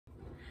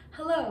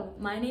Hello,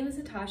 my name is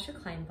Natasha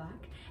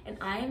Kleinbach, and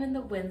I am in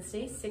the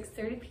Wednesday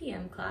 6:30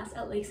 p.m. class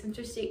at Lake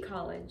Center State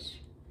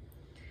College.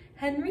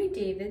 Henry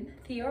David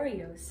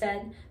Thoreau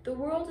said, "The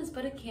world is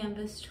but a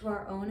canvas to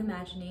our own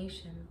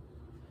imagination."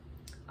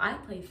 I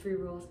play three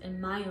roles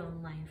in my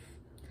own life.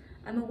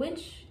 I'm a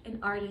witch, an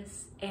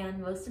artist, and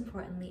most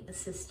importantly, a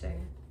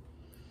sister.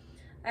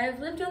 I have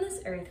lived on this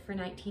earth for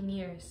 19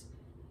 years.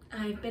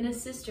 I've been a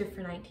sister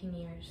for 19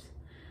 years.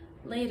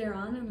 Later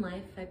on in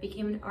life, I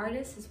became an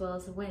artist as well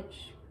as a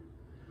witch.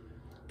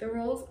 The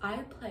roles I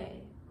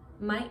play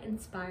might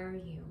inspire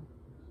you.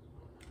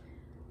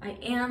 I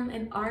am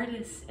an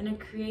artist and a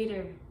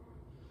creator.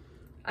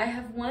 I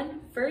have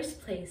won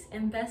first place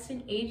and Best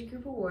in Age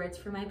Group awards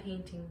for my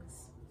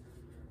paintings.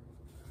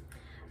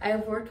 I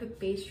have worked with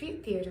Bay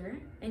Street Theater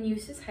and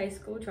Eustis High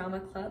School Drama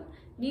Club,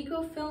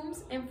 Nico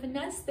Films, and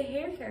Finesse the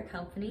Hair Care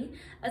Company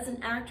as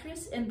an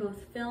actress in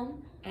both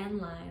film and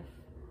live.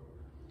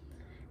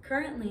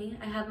 Currently,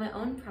 I have my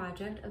own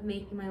project of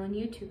making my own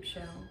YouTube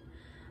show.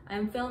 I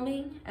am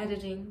filming,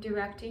 editing,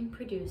 directing,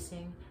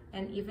 producing,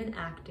 and even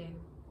acting.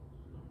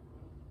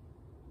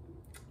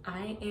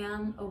 I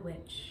am a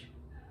witch.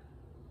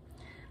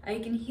 I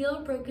can heal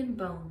broken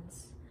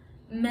bones,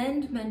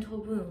 mend mental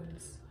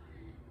wounds,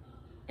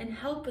 and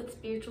help with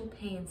spiritual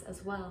pains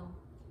as well.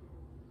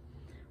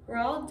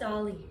 Roald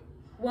Dahl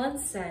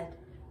once said,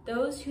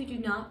 "Those who do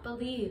not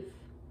believe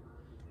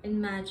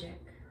in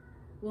magic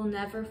will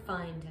never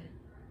find it."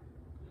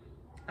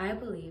 I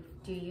believe,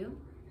 do you?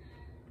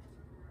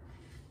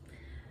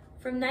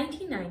 From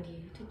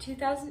 1990 to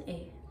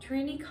 2008,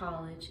 Trinity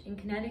College in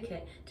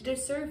Connecticut did a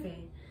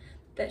survey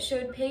that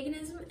showed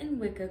paganism and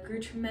Wicca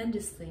grew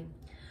tremendously,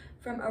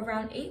 from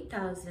around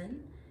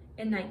 8,000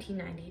 in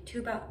 1990 to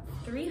about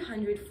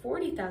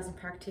 340,000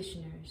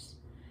 practitioners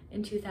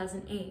in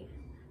 2008.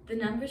 The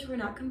numbers were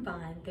not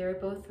combined, they were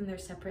both from their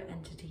separate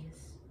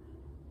entities.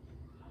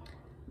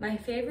 My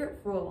favorite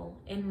role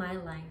in my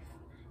life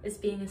is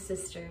being a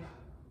sister.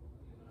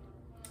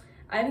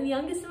 I'm the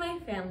youngest in my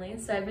family,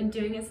 so I've been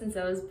doing it since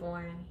I was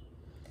born.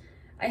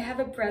 I have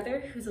a brother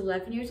who's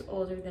 11 years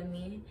older than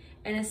me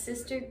and a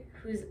sister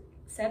who's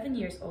 7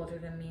 years older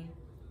than me.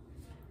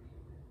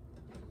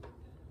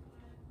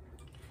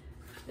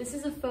 This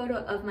is a photo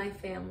of my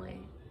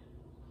family.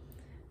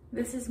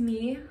 This is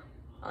me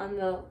on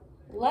the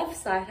right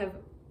side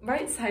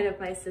of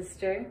my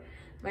sister,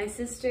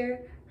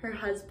 her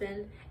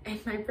husband,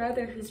 and my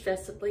brother who's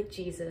dressed up like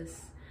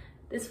Jesus.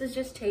 This was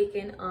just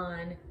taken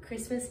on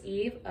Christmas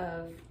Eve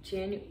of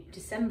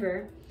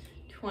December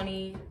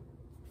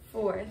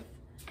 24th,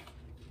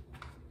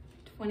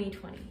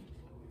 2020.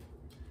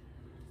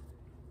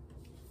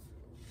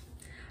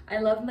 I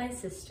love my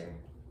sister,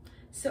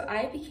 so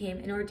I became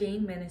an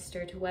ordained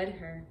minister to wed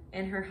her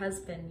and her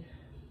husband.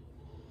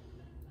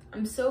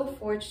 I'm so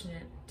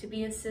fortunate to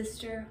be a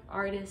sister,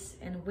 artist,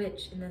 and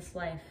witch in this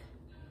life.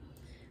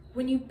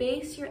 When you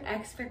base your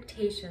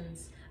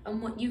expectations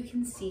on what you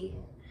can see,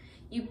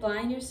 you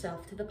blind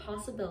yourself to the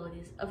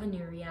possibilities of a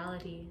new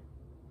reality.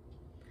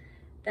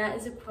 That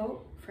is a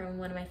quote from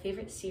one of my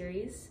favorite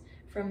series,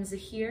 from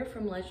Zahir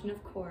from Legend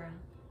of Korra.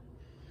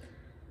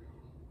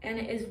 And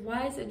it is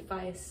wise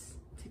advice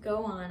to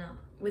go on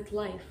with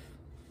life.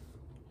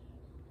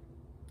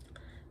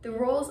 The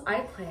roles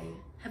I play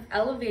have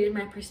elevated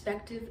my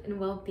perspective and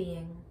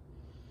well-being.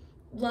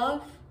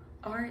 Love,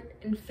 art,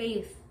 and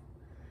faith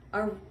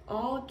are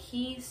all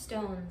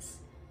keystones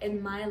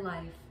in my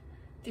life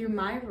through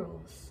my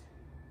roles.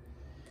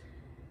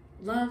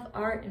 Love,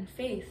 art, and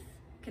faith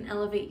can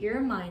elevate your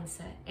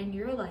mindset and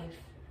your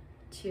life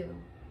too.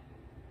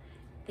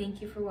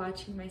 Thank you for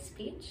watching my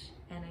speech,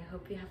 and I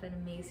hope you have an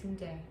amazing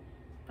day.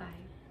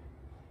 Bye.